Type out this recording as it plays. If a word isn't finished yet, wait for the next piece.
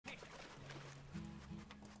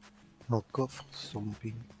Un coffre sur mon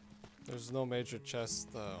ping. There's no major chest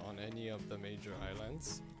on any of the major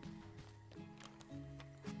islands.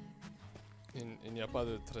 Il n'y a pas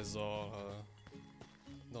de trésor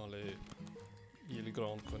dans les îles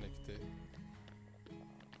grandes connectées.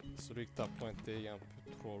 Celui que t'as pointé est un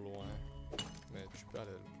peu trop loin, mais tu peux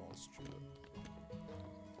aller le prendre si tu veux.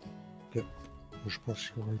 Ok. Je pense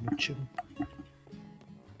qu'il y aura une autre chaîne.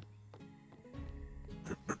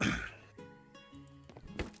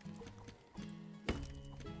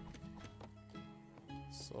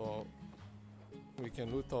 So we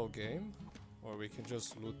can loot all game, or we can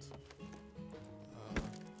just loot.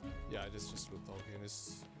 Yeah, just loot all game.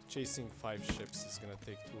 This chasing 5 ships is gonna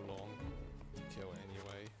take too long to kill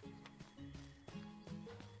anyway.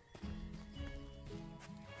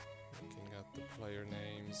 Looking at the player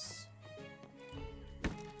names.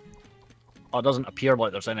 Oh, it doesn't appear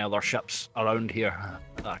like there's any other ships around here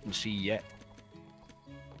that I can see yet.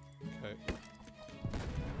 Okay.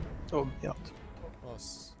 Oh merde. Oh,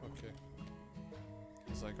 okay.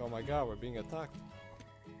 It's like, oh my god, we're being attacked.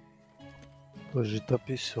 Ouais, j'ai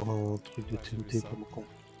tapé sur un truc de Ouais, j'ai vu TNT ça. comme con.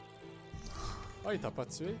 Oh, il t'a pas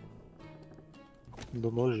tué?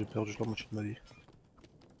 Non, non, j'ai perdu la moitié de ma vie.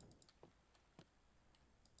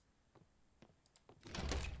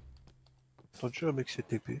 T'as un mec s'est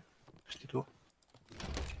TP. C'était toi?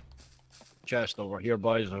 Chest over here,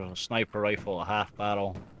 boys. There's a sniper rifle, a half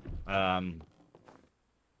barrel,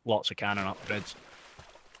 lots of cannon upgrades.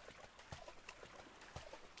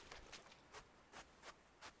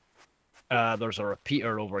 There's a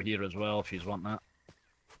repeater over here as well if you want that.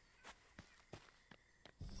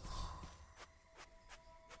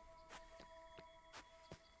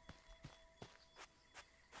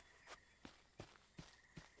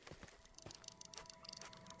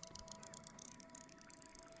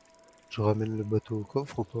 Je ramène le bateau au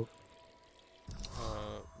coffre ou pas?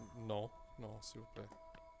 Non, non, s'il vous plaît.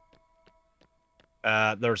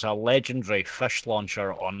 There's a legendary fish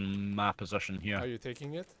launcher on my position here. Are you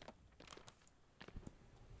taking it?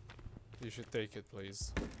 You should take it,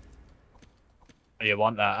 please. You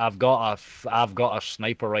want that? I've got a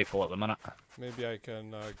sniper rifle at the minute. Maybe I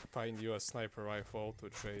can find you a sniper rifle to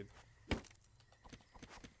trade.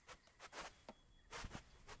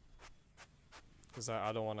 Because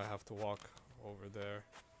I don't want to have to walk over there.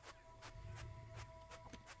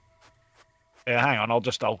 Yeah, hang on.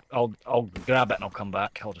 I'll grab it and I'll come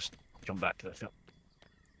back. I'll just jump back to the ship.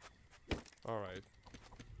 All right.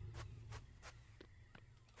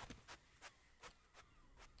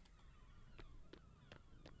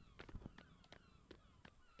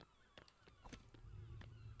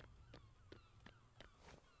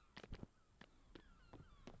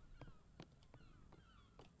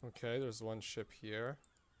 Okay, there's one ship here.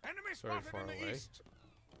 It's very far away.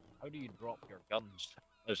 How do you drop your guns?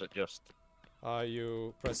 Is it just...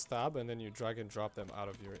 You press tab and then you drag and drop them out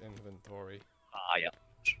of your inventory. Ah, yeah.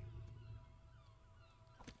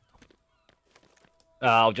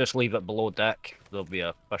 I'll just leave it below deck. There'll be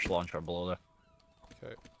a fish launcher below there.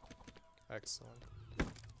 Okay. Excellent.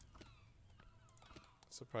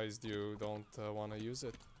 Surprised you don't want to use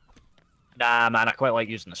it. Nah, man, I quite like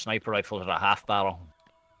using the sniper rifle as a half barrel.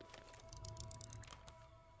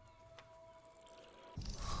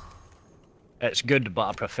 It's good, but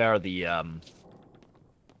I prefer the Okay,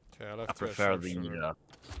 I left I prefer the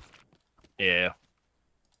yeah.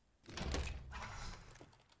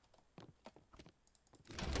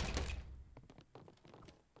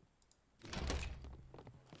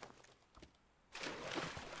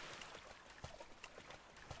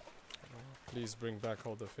 Please bring back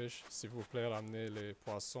all the fish. S'il vous plaît, ramenez les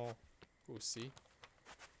poissons aussi.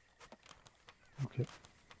 Ok.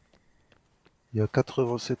 Il y a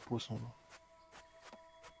 87 poissons là.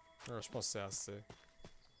 Je pense que c'est assez.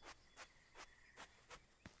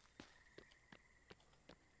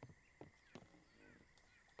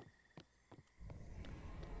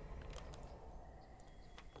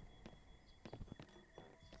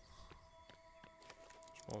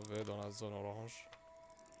 Je m'en vais dans la zone orange.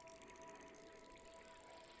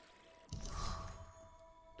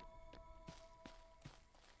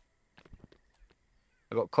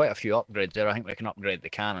 I've got quite a few upgrades there. I think we can upgrade the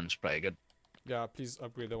cannons pretty good. Yeah, please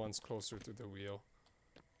upgrade the ones closer to the wheel.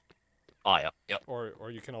 Ah, yeah, yep.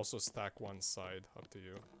 Or you can also stack one side, up to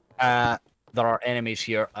you. There are enemies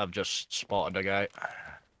here. I've just spotted a guy.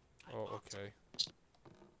 Oh, okay.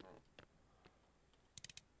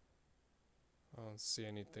 I don't see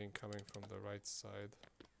anything coming from the right side.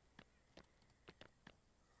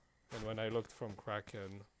 And when I looked from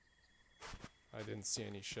Kraken, I didn't see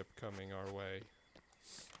any ship coming our way.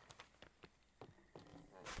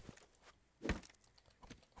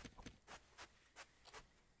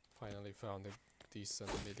 finally found a decent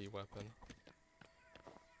melee weapon.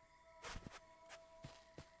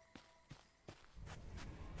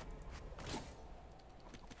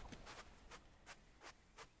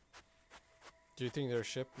 Do you think their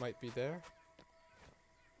ship might be there?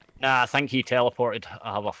 Nah, I think he teleported.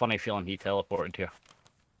 I have a funny feeling he teleported here.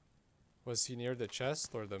 Was he near the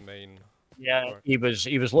chest or the main? Yeah, Or he was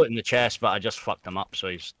looting the chest, but I just fucked him up, so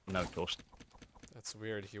he's now toast. that's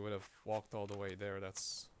weird. He would have walked all the way there.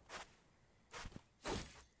 That's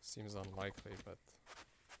seems unlikely, but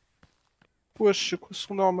Wesh, c'est quoi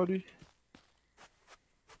son arme à lui?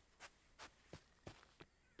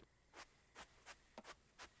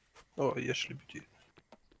 Oh, yes, je l'ai buté.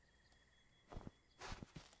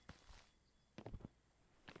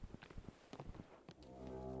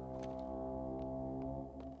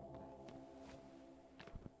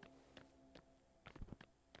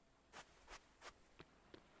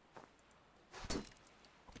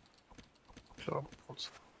 Je vais vraiment prendre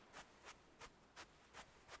ça.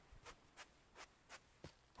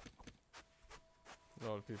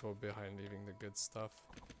 all the people behind leaving the good stuff.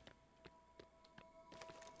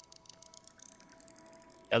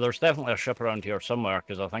 Yeah, there's definitely a ship around here somewhere,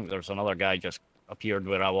 because I think there's another guy just appeared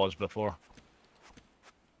where I was before.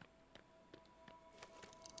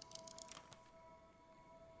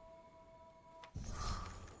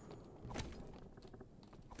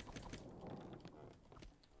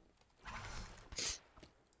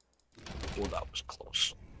 Oh, that was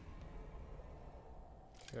close.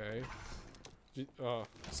 Okay.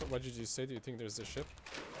 So what did you say? Do you think there's a ship?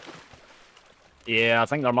 Yeah, I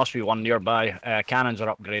think there must be one nearby. Cannons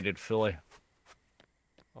are upgraded fully.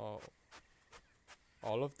 Oh.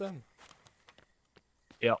 All of them?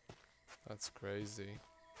 Yep. That's crazy.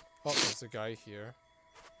 Oh, there's a guy here.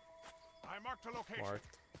 I marked a location.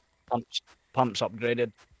 Marked. Pumps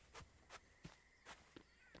upgraded.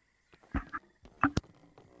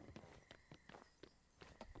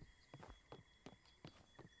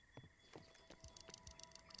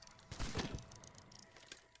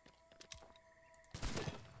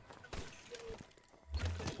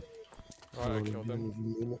 Right, I On a killed bien him.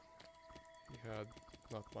 éliminé. He had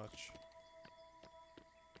not much.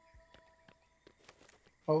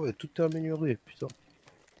 Ah ouais, tout est amélioré, putain.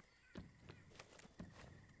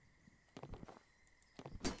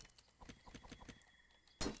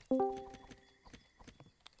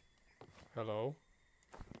 Hello?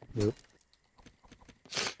 Ouais.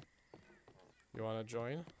 You wanna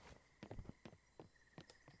join?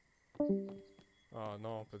 Ah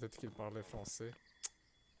non, peut-être qu'il parlait français.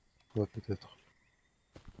 Ouais, peut-être.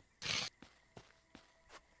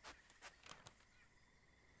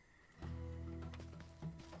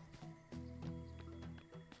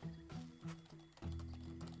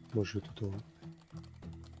 Moi, je vais tout en haut.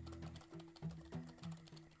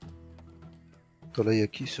 Attends, là, y'a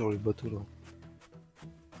qui sur le bateau, là?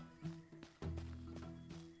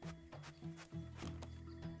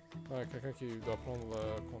 Ouais, quelqu'un qui doit prendre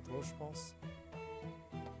le contrôle, je pense.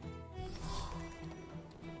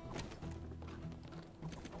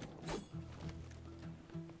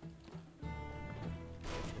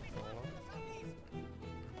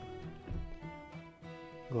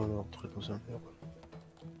 Oh non, très dans un mur.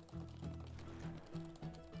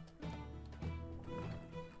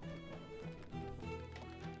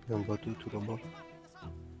 Il y a un bateau tout là-bas.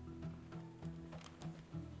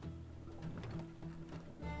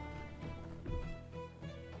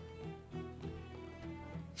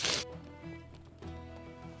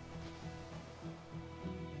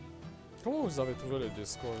 Comment vous avez trouvé le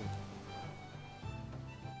Discord?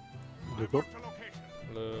 De quoi? Marked a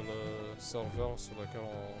location. Le serveur sur lequel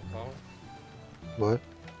on parle? Ouais.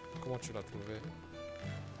 Comment tu l'as trouvé?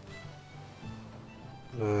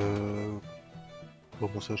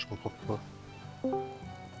 Comment ça, je comprends pas.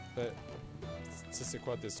 Ben, tu sais c'est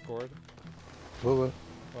quoi Discord? Ouais, ouais.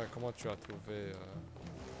 Ouais, comment tu as trouvé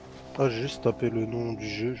Ah, j'ai juste tapé le nom du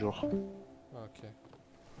jeu, genre. Ah, ok.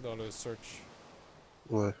 Dans le search.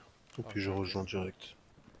 Ouais. Et Ah, puis je ok. rejoins direct.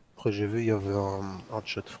 Après, j'ai vu, il y avait un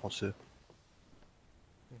chat français.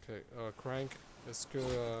 Ok. Crank, est-ce que...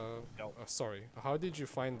 sorry. How did you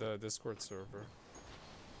find the Discord server?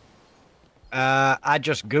 I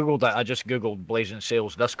just googled it. I just googled Blazing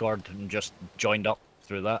Sails Discord and just joined up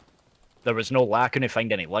through that. There was no I couldn't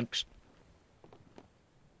find any links.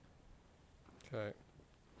 Okay.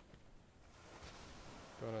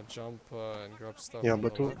 Gonna jump and grab stuff Il y a un on the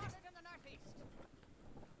bateau. left.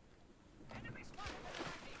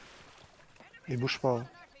 Il bouge pas, hein.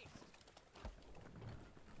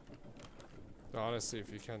 Honestly, if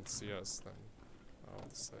you can't see us, then I don't know what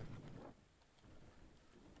to say.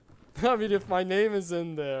 I mean, if my name is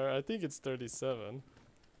in there, I think it's 37.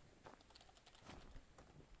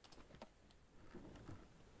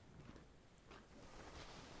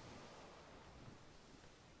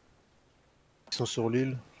 Ils sont sur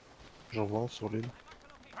l'île. J'en vois un sur l'île.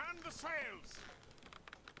 Man the sails!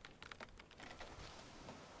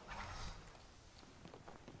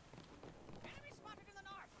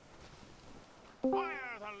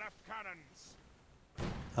 Fire the left cannons!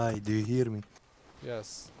 Hi, do you hear me?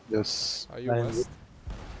 Yes. Yes. Are you I am- west?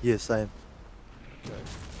 Yes, I am. Okay.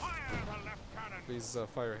 Fire the left cannon! Please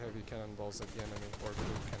fire heavy cannonballs at the enemy, or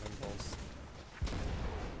blue cannonballs.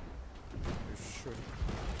 You should.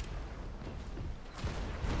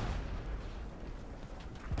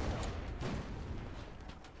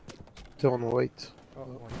 Turn white. Oh,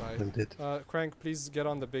 one I'm died. dead. Crank, please get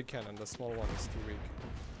on the big cannon. The small one is too weak.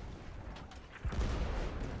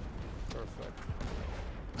 Perfect.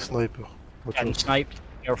 Sniper. Watch Getting out. sniped.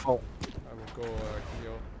 Careful. I will go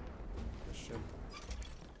heal the ship.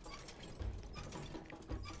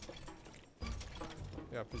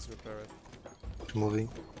 Yeah, please repair it. Moving.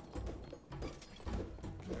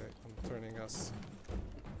 Okay, I'm turning us.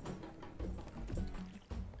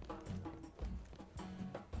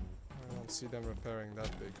 I don't see them repairing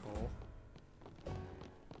that big hole.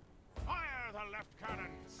 Fire the left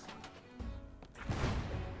cannons!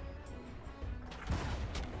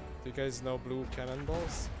 Do you guys know blue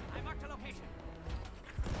cannonballs?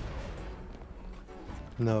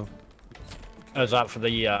 No. Is that for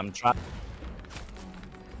the trap?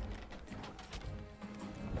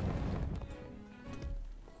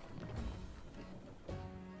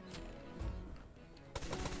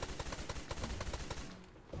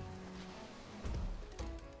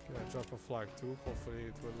 Can I drop a flag too? Hopefully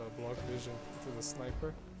it will block vision to the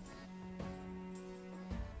sniper.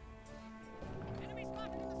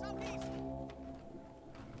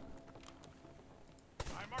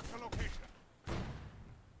 I marked the location.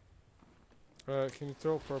 Can you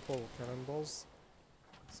throw purple cannonballs?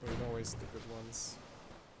 So we don't waste the good ones.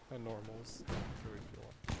 And normals, too, if you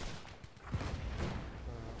want.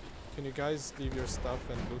 Can you guys leave your stuff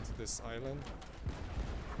and loot this island?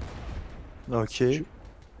 Okay,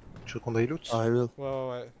 Tu veux qu'on aille loot? I will. Ouais,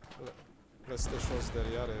 ouais. Laisse les choses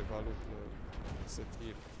derrière et va loot cette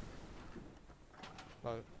île.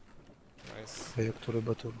 Là. Nice. Reactor le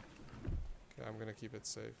bateau. Okay, I'm gonna keep it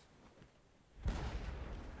safe.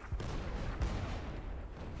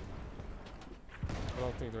 I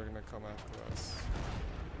don't think they're gonna come after us.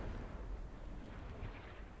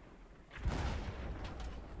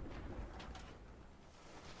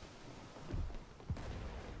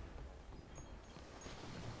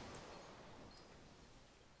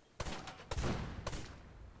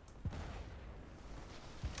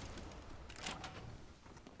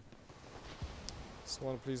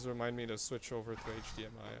 Someone please remind me to switch over to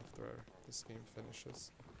HDMI after this game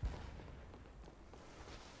finishes.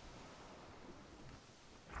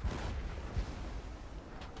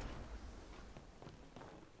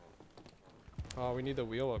 Oh, we need a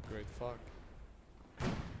wheel upgrade, fuck.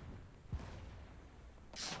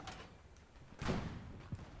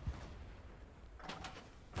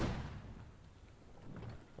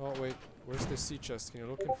 Oh wait, where's the sea chest? Can you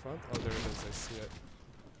look in front? Oh, there it is, I see it.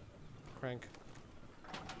 Crank.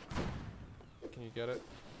 Can you get it?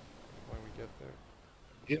 When we get there?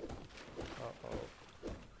 Yep. Uh-oh.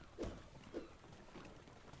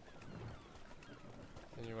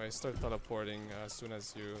 Anyway, start teleporting as soon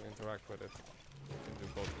as you interact with it. You can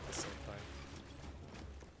do both at the same time.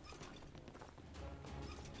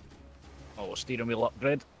 Oh, steering wheel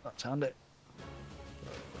upgrade. That's handy.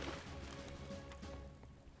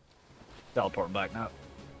 Teleporting back now.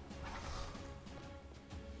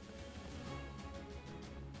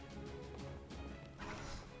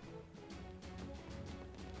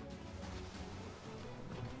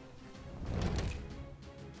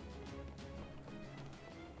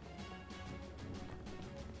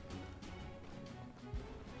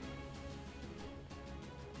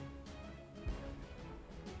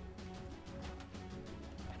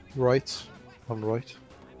 Right. I'm right.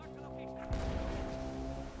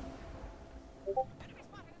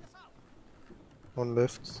 On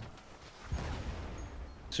left.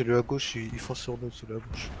 Celui à gauche, il fonce sur nous, celui à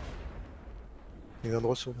gauche. Il vient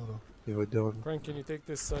droit sur nous là. Il va être derrière nous. Crank, can you take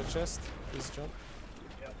this chest? Please jump.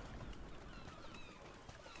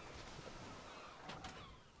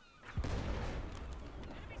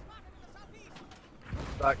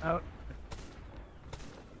 Back now.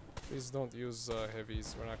 Please don't use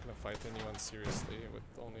heavies. We're not gonna fight anyone seriously with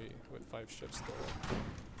 5 ships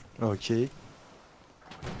total. Okay.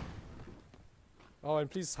 Oh, and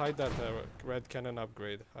please hide that red cannon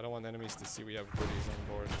upgrade. I don't want enemies to see we have goodies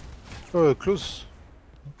on board. Oh, close.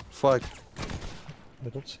 Fuck. I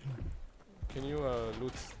don't see. Can you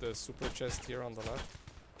loot the super chest here on the left?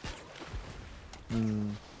 Hmm.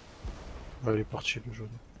 Ah, il est parti le jaune.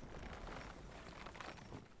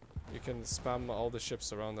 You can spam all the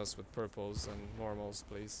ships around us with purples and normals,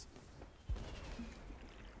 please.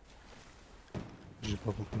 J'ai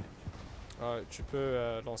pas compris. Tu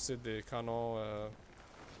peux lancer des canons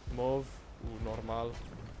mauve ou normal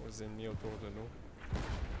aux ennemis autour de nous.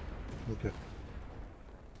 Ok.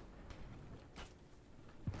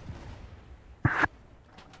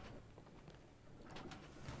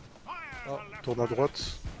 Fire Oh, the left Tourne à cannon.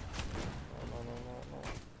 droite. Non, non, non, non.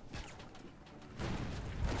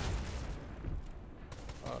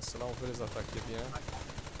 Ah, ceux-là, on peut les attaquer bien.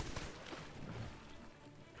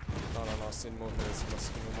 Non, non, non, c'est une mauvaise parce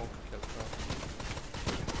qu'il nous manque quelqu'un.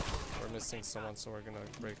 We're missing someone, so we're gonna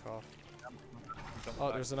break off.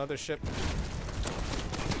 Oh, there's another ship.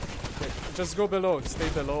 Okay, just go below, stay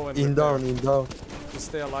below and In repair. down, in down. Just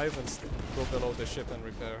stay alive and go below the ship and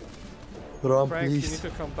repair. Run, Frank, you need please. to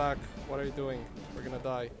come back. What are you doing? We're gonna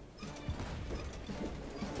die.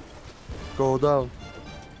 Go down.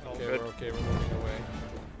 Okay, good. we're okay, we're moving away.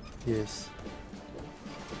 Yes.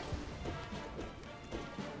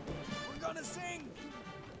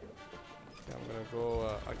 Okay, I'm gonna go,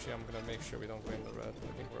 actually I'm gonna make sure we don't go in the red.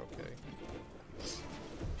 I think we're okay.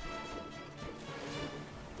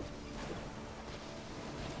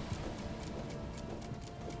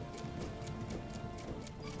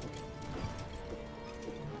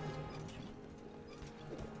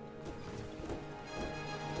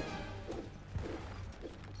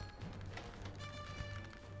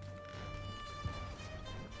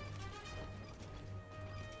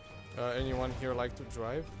 Anyone here like to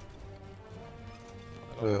drive?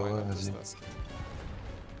 I don't mind, ouais, I'm just vas-y.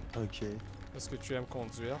 asking. Ok. Est-ce que tu aimes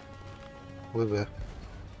conduire? Ouais, ouais.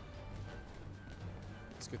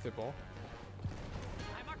 Est-ce que t'es bon?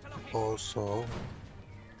 Oh, ça va.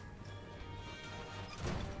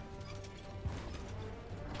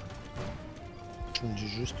 Tu me dis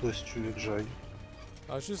juste où est-ce que tu veux que j'aille.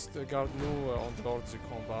 Ah, juste garde-nous en dehors du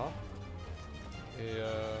combat. Et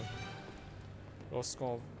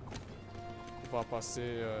lorsqu'on va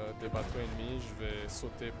passer des bateaux ennemis, je vais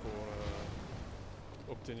sauter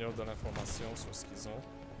pour obtenir de l'information sur ce qu'ils ont.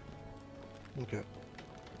 Ok.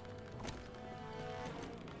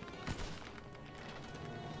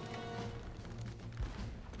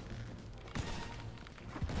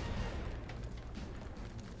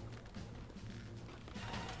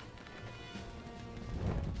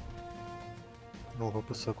 Là, on va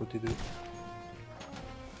passer à côté d'eux.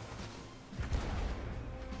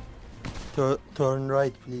 Turn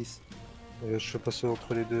right, please. Je fais passer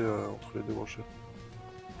entre les deux rochers.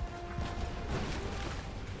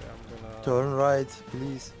 Yeah, I'm gonna... Turn right,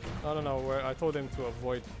 please. No, I told him to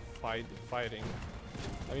avoid fighting.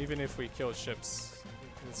 I mean, even if we kill ships,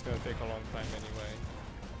 it's gonna take a long time anyway.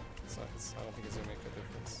 So I don't think it's gonna make a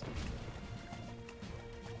difference.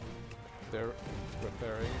 They're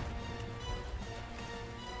repairing.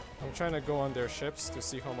 I'm trying to go on their ships to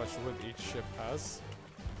see how much wood each ship has,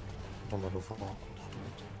 On va le voir contre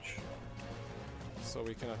le truc. so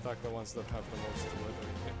we can attack the ones that have the most wood,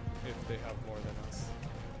 if they have more than us.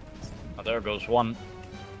 Oh, there goes one.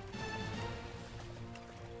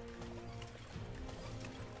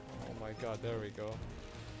 Oh my god, there we go.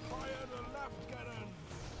 Fire the left cannon.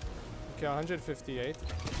 Okay, 158.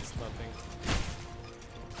 It's nothing.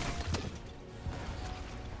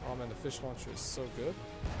 Oh man, the fish launcher is so good.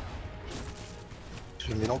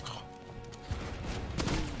 J'ai mis l'encre.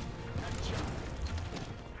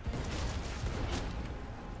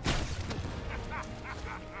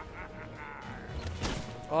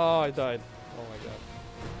 Oh, I died. Oh my god.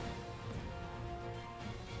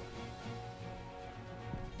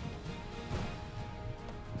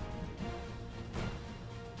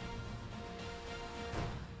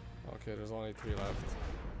 Okay, there's only 3 left.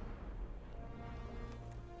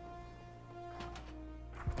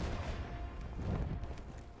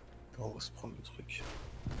 On va se prendre le truc.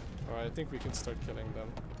 Alright, I think we can start killing them.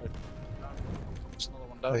 There's another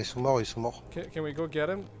one Ah, down. ils sont morts, ils sont morts. Can we go get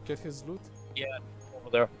him? Get his loot? Yeah, over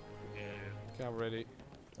there. Okay, I'm ready.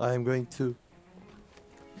 I am going to.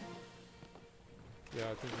 Yeah,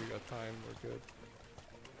 I think we got time. We're good.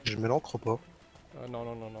 Je mets l'encre ou pas?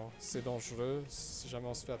 Non. C'est dangereux. Si jamais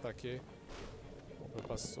on se fait attaquer, on peut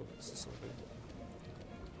pas se sauver.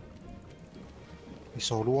 Ils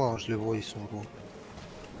sont loin, hein, je les vois, ils sont loin.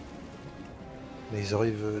 Mais ils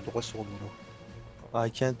arrivent droit sur nous là.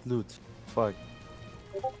 I can't loot. Fuck.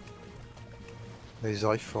 Ils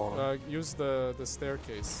arrivent fort là. Use the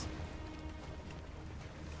staircase.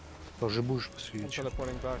 Attends, je bouge parce qu'il I'm est dur.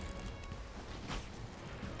 teleporting back.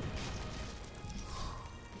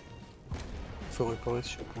 Faut réparer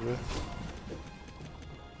si on pouvait.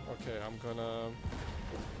 Okay, I'm gonna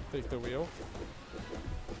take the wheel.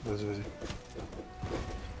 Vas-y, vas-y.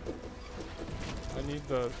 I need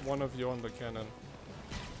one of you on the cannon.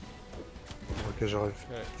 Ok, j'arrive.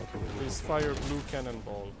 Okay, Attends, please fire blue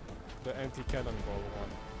cannonball. The anti-cannonball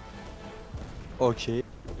one. Okay.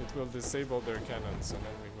 It will disable their cannons and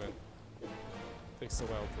then we win. Takes a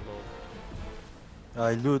while to load.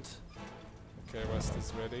 I loot. Okay, West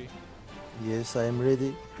is ready. Yes, I am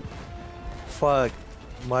ready. Fuck.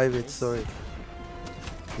 My bad, Nice. sorry.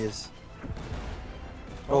 Yes.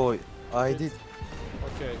 Oh, I It- did.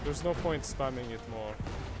 Okay, there's no point spamming it more.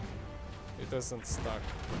 It doesn't stack.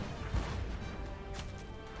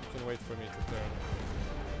 You can wait for me to turn.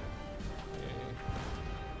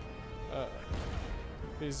 Okay.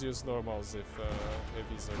 Please use normals if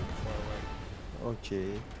heavies are too far away.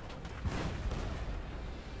 Okay.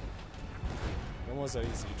 It was that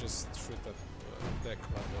easy, you just shoot that deck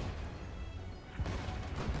random.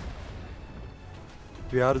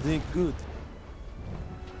 We are doing good.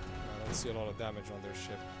 I don't see a lot of damage on their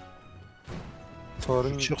ship. Je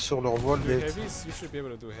Torn. tire sur leur voile. Do Left. heavies? You should be able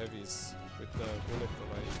to do heavies with the bullet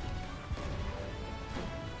delay.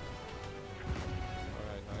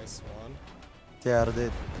 Alright, nice one. They are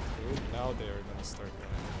dead. Good. Now they're gonna start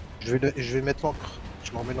running. Je vais mettre l'ancre.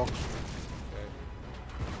 Je m'en mets l'ancre. Okay.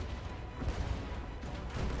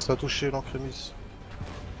 Ça a touché l'encre mise.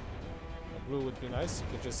 Blue would be nice, you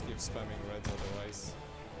could just keep spamming reds otherwise.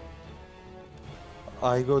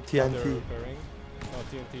 I go They're TNT. repairing. No,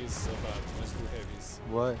 TNT is bad, just do heavies.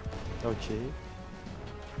 Why? Okay. Okay,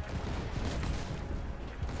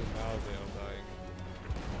 now they are dying.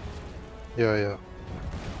 Yeah, yeah.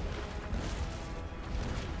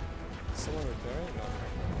 Someone repairing? No, on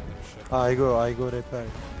their ship. I go repair. Okay.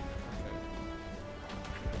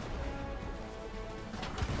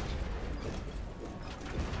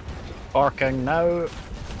 Barking now.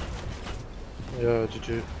 Yeah,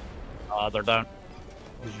 GG. They're down.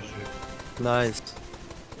 GG. Nice.